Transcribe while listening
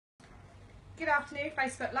Good afternoon,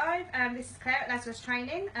 Facebook Live. This is Claire at Lazarus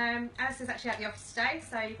Training. Alice is actually at the office today,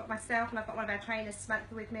 so you've got myself and I've got one of our trainers,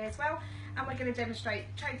 Samantha, with me as well, and we're going to demonstrate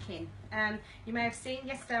choking. You may have seen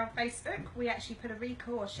yesterday on Facebook we actually put a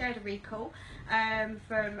recall, or shared a recall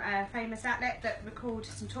from a famous outlet that recalled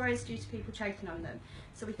some toys due to people choking on them.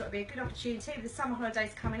 So we thought it would be a good opportunity with the summer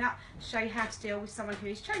holidays coming up to show you how to deal with someone who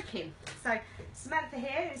is choking. So Samantha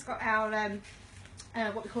here has got our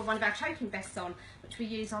what we call one of our choking vests on, which we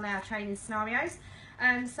use on our training scenarios.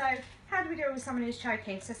 So how do we deal with someone who's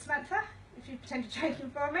choking? So Samantha, if you pretend you're choking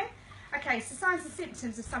for me. Okay, so signs and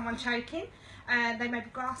symptoms of someone choking. They may be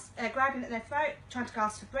grabbing at their throat, trying to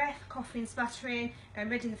gasp for breath, coughing, spluttering, going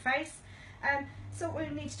red in the face. So what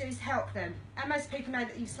we need to do is help them. And most people know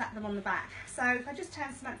that you slap them on the back. So if I just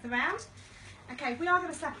turn Samantha around, okay, we are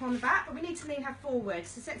going to slap her on the back, but we need to lean her forward.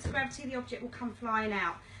 So sense of gravity, the object will come flying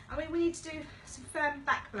out. I mean, we need to do some firm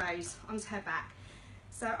back blows onto her back.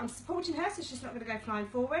 So I'm supporting her, so she's not going to go flying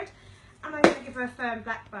forward. And I'm going to give her a firm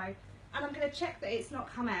back blow. And I'm going to check that it's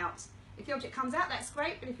not come out. If the object comes out, that's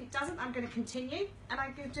great, but if it doesn't, I'm going to continue. And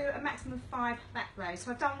I'm going to do a maximum of 5 back blows.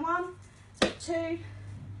 So I've done 1, so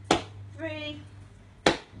 2, 3,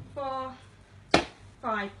 4,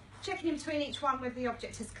 5. Checking in between each one whether the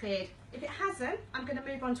object has cleared. If it hasn't, I'm going to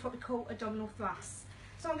move on to what we call abdominal thrusts.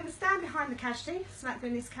 So I'm going to stand behind the casualty, Samantha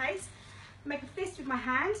in this case, make a fist with my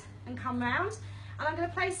hand and come round, and I'm going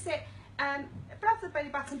to place it above the belly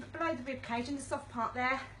button but below the rib cage in the soft part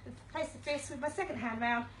there. Place the fist with my second hand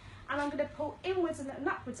round, and I'm going to pull inwards and an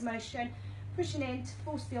upwards motion, pushing in to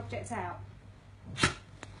force the object out.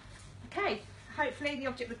 Okay, hopefully the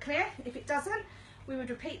object would clear. If it doesn't, we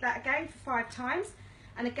would repeat that again for 5 times.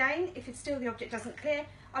 And again, if it's still the object doesn't clear,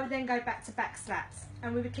 I would then go back to back slaps,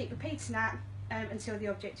 and we would keep repeating that until the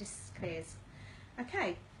object just clears.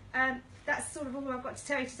 Okay, that's sort of all I've got to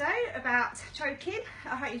tell you today about choking.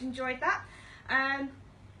 I hope you've enjoyed that. And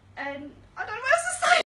I don't